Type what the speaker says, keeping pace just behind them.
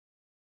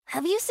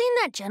Have you seen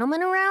that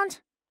gentleman around?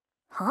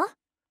 Huh?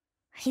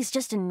 He's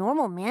just a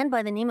normal man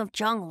by the name of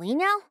Zhongli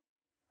now?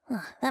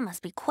 That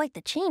must be quite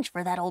the change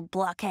for that old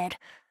blockhead.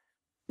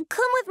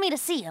 Come with me to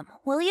see him,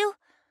 will you?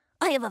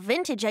 I have a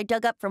vintage I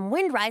dug up from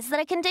Windrise that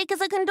I can take as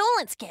a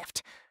condolence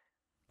gift.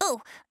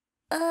 Oh,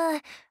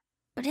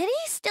 did he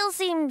still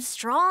seem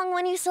strong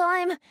when you saw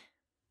him?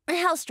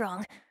 How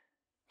strong?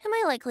 Am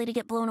I likely to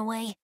get blown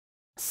away?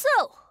 So,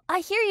 I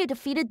hear you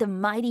defeated the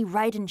mighty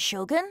Raiden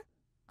Shogun?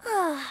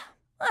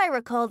 I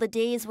recall the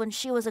days when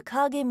she was a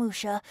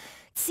Kagemusha,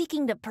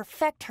 seeking to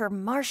perfect her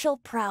martial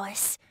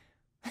prowess.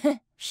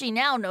 She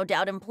now no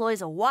doubt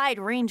employs a wide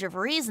range of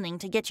reasoning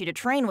to get you to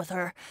train with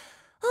her.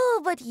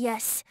 Oh, but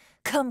yes,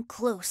 come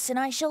close and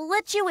I shall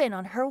let you in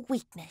on her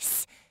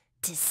weakness.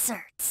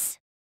 Desserts.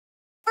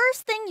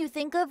 First thing you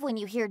think of when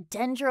you hear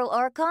Dendro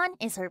Archon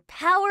is her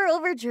power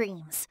over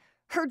dreams.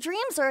 Her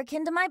dreams are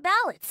akin to my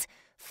ballads,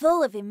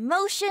 full of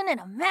emotion and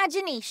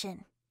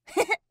imagination.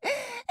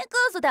 It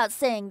goes without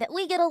saying that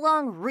we get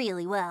along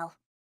really well.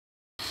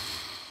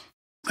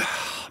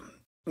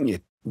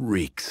 It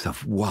reeks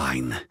of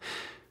wine.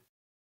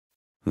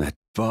 That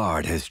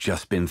bard has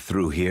just been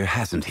through here,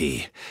 hasn't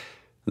he?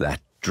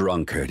 That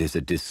drunkard is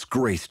a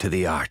disgrace to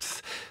the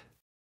arts.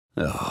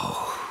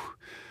 Oh.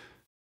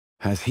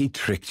 Has he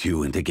tricked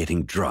you into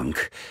getting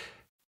drunk?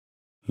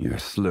 You're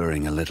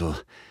slurring a little.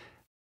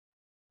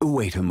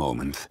 Wait a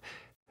moment.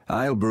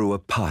 I'll brew a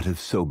pot of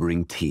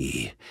sobering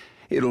tea.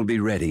 It'll be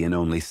ready in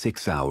only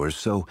 6 hours,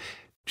 so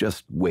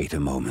just wait a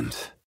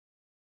moment.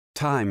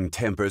 Time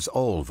tempers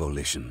all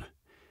volition.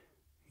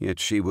 Yet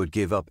she would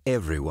give up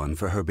everyone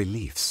for her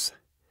beliefs.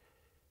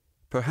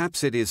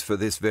 Perhaps it is for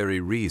this very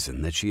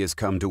reason that she has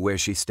come to where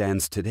she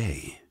stands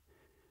today.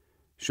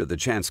 Should the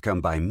chance come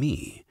by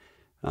me,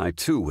 I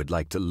too would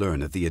like to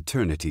learn of the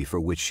eternity for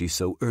which she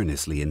so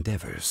earnestly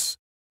endeavors.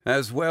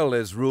 As well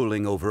as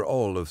ruling over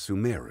all of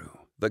Sumeru,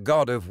 the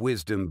god of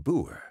wisdom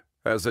Buer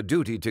has a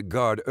duty to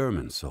guard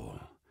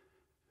Irminsul.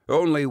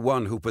 Only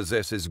one who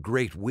possesses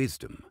great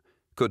wisdom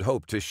could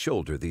hope to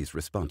shoulder these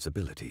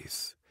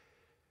responsibilities.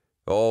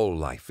 All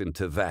life in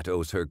Tevat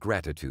owes her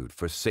gratitude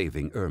for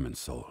saving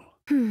Irminsul.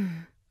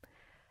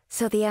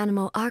 So the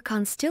animal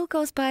Archon still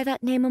goes by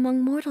that name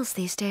among mortals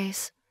these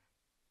days.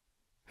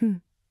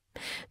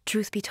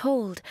 Truth be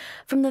told,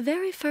 from the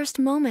very first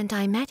moment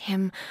I met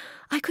him,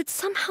 I could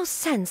somehow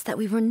sense that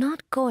we were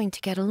not going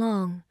to get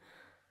along.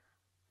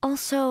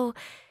 Also,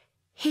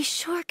 he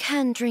sure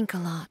can drink a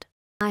lot.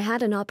 I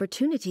had an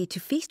opportunity to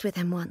feast with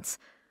him once,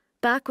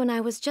 back when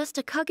I was just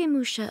a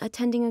Kagemusha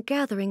attending a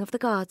gathering of the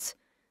gods.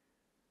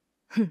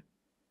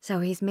 So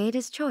he's made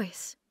his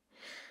choice.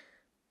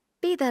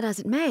 Be that as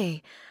it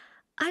may,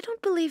 I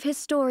don't believe his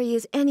story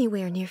is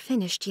anywhere near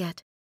finished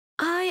yet.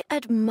 I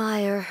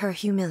admire her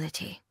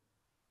humility.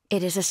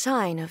 It is a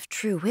sign of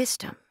true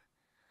wisdom.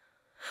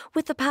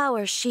 With the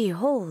power she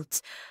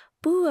holds,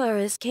 Buer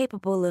is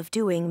capable of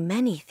doing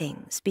many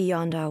things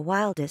beyond our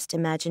wildest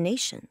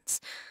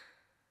imaginations.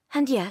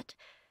 And yet,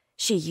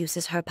 she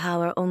uses her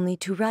power only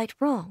to right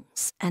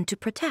wrongs and to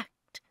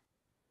protect.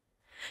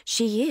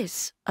 She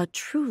is a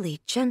truly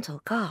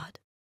gentle god.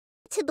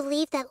 To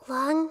believe that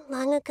long,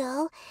 long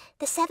ago,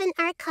 the 7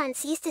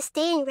 Archons used to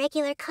stay in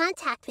regular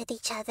contact with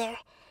each other.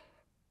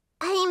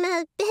 I'm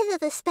a bit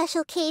of a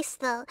special case,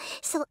 though,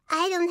 so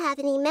I don't have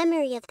any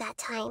memory of that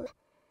time.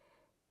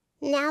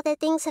 Now that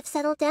things have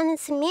settled down in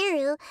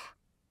Sumeru,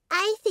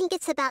 I think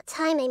it's about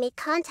time I made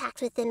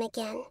contact with them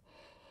again.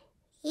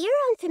 You're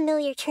on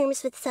familiar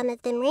terms with some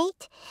of them,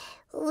 right?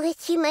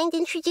 Would you mind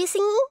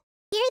introducing me?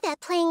 I hear that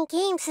playing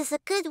games is a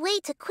good way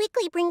to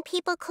quickly bring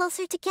people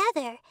closer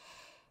together.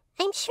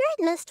 I'm sure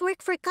it must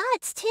work for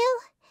gods, too.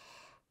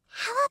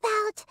 How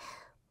about,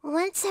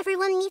 once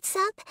everyone meets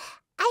up,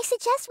 I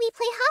suggest we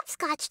play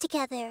hopscotch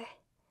together.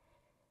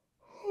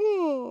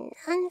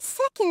 On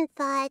second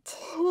thought,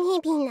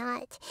 maybe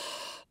not.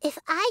 If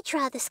I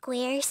draw the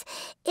squares,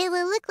 it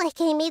would look like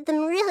I made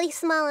them really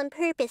small on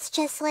purpose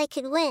just so I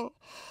could win.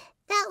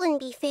 That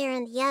wouldn't be fair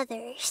on the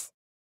others.